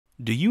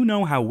Do you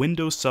know how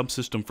Windows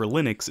Subsystem for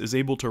Linux is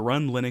able to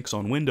run Linux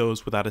on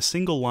Windows without a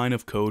single line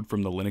of code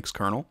from the Linux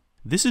kernel?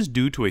 This is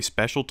due to a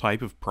special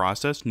type of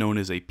process known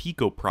as a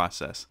Pico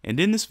process, and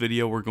in this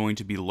video we're going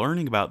to be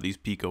learning about these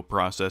Pico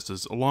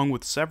processes along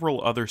with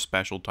several other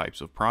special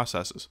types of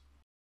processes.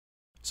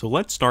 So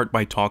let's start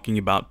by talking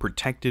about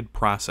protected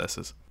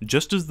processes.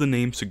 Just as the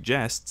name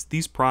suggests,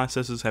 these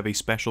processes have a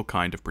special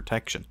kind of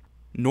protection.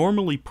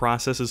 Normally,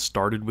 processes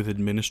started with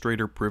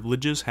administrator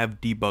privileges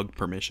have debug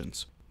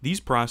permissions. These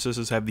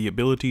processes have the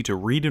ability to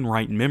read and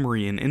write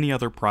memory in any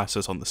other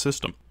process on the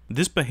system.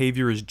 This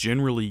behavior is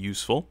generally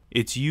useful.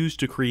 It's used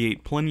to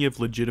create plenty of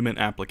legitimate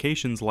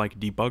applications like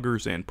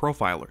debuggers and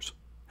profilers.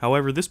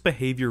 However, this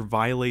behavior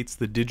violates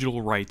the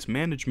digital rights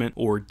management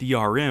or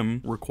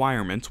DRM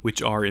requirements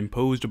which are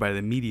imposed by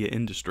the media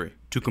industry.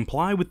 To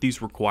comply with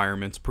these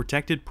requirements,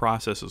 protected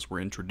processes were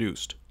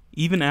introduced.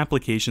 Even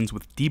applications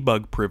with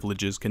debug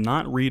privileges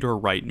cannot read or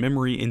write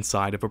memory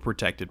inside of a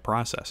protected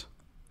process.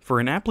 For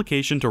an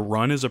application to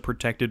run as a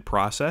protected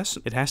process,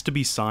 it has to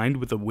be signed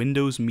with a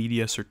Windows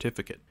Media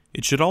Certificate.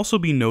 It should also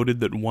be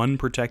noted that one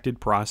protected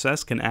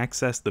process can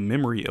access the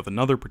memory of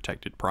another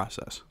protected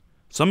process.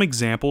 Some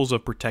examples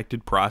of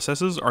protected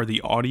processes are the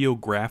audio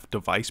graph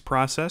device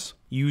process,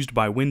 used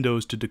by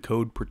Windows to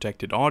decode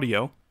protected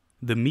audio,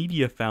 the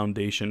Media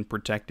Foundation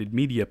protected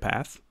media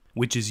path,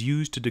 which is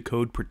used to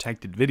decode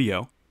protected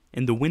video,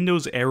 and the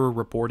Windows Error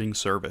Reporting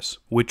Service,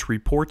 which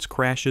reports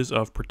crashes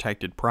of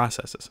protected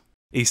processes.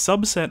 A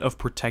subset of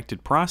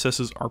protected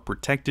processes are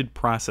Protected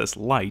Process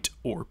Lite,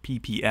 or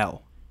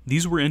PPL.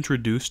 These were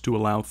introduced to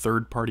allow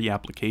third-party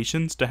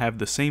applications to have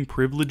the same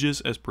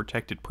privileges as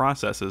protected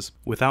processes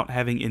without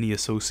having any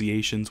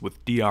associations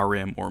with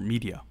DRM or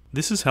media.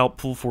 This is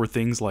helpful for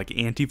things like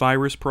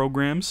antivirus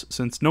programs,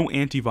 since no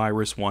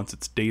antivirus wants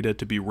its data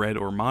to be read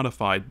or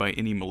modified by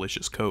any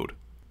malicious code.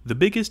 The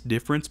biggest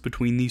difference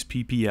between these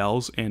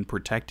PPLs and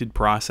protected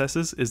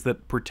processes is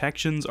that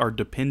protections are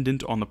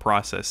dependent on the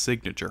process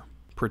signature.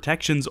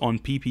 Protections on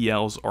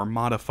PPLs are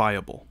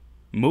modifiable.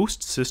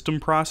 Most system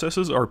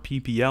processes are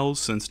PPLs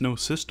since no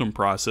system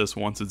process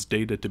wants its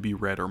data to be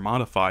read or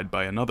modified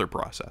by another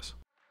process.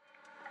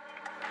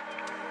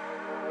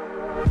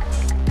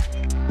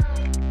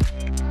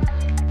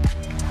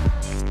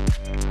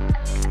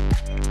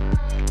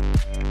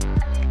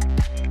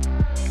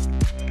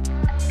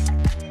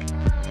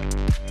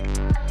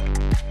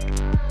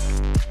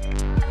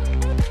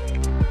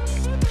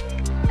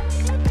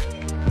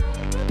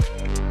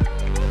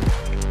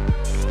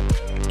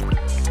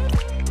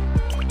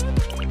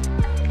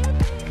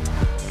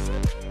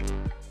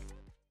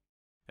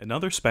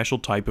 Another special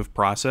type of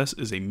process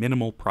is a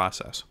minimal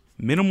process.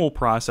 Minimal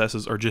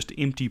processes are just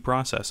empty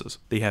processes.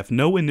 They have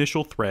no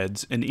initial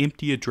threads, an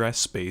empty address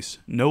space,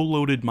 no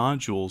loaded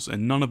modules,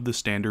 and none of the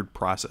standard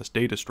process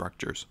data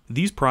structures.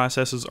 These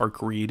processes are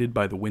created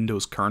by the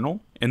Windows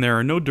kernel, and there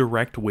are no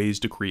direct ways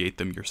to create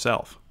them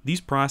yourself. These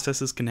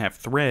processes can have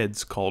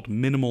threads called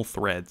minimal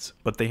threads,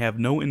 but they have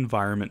no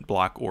environment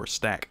block or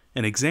stack.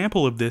 An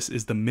example of this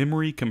is the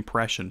memory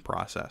compression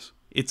process.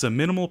 It's a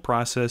minimal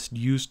process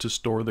used to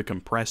store the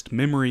compressed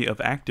memory of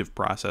active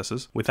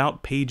processes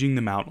without paging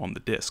them out on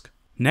the disk.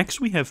 Next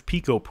we have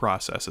Pico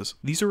processes.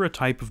 These are a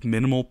type of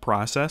minimal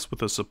process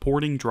with a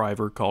supporting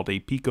driver called a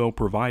Pico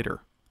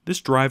provider.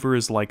 This driver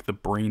is like the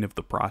brain of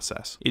the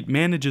process. It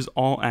manages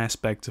all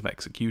aspects of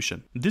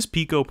execution. This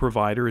Pico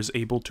provider is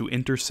able to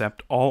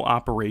intercept all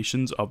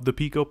operations of the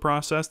Pico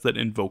process that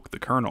invoke the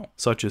kernel,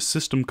 such as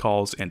system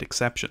calls and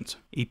exceptions.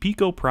 A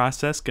Pico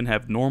process can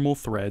have normal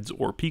threads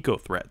or Pico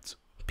threads.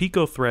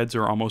 Pico threads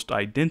are almost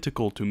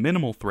identical to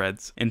minimal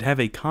threads and have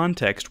a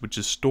context which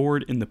is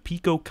stored in the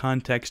Pico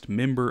context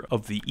member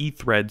of the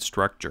eThread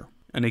structure.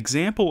 An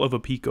example of a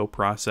Pico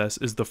process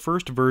is the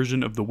first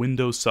version of the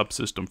Windows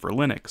Subsystem for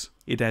Linux.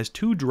 It has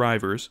two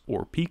drivers,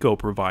 or Pico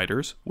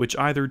providers, which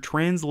either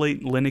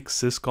translate Linux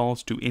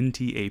syscalls to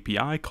NT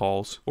API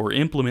calls or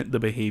implement the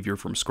behavior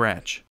from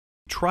scratch.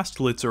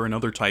 Trustlets are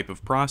another type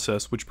of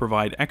process which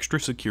provide extra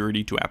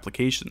security to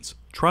applications.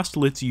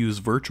 Trustlets use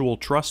virtual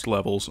trust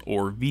levels,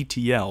 or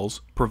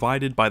VTLs,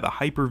 provided by the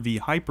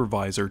Hyper-V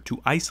hypervisor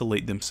to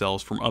isolate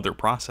themselves from other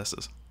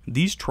processes.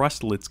 These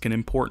trustlets can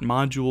import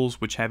modules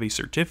which have a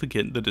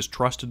certificate that is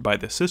trusted by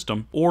the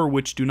system or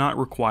which do not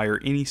require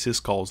any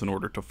syscalls in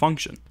order to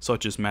function,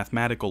 such as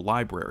mathematical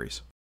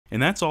libraries.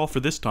 And that's all for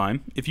this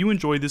time. If you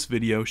enjoyed this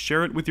video,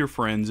 share it with your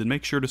friends and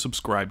make sure to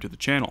subscribe to the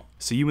channel.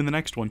 See you in the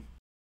next one.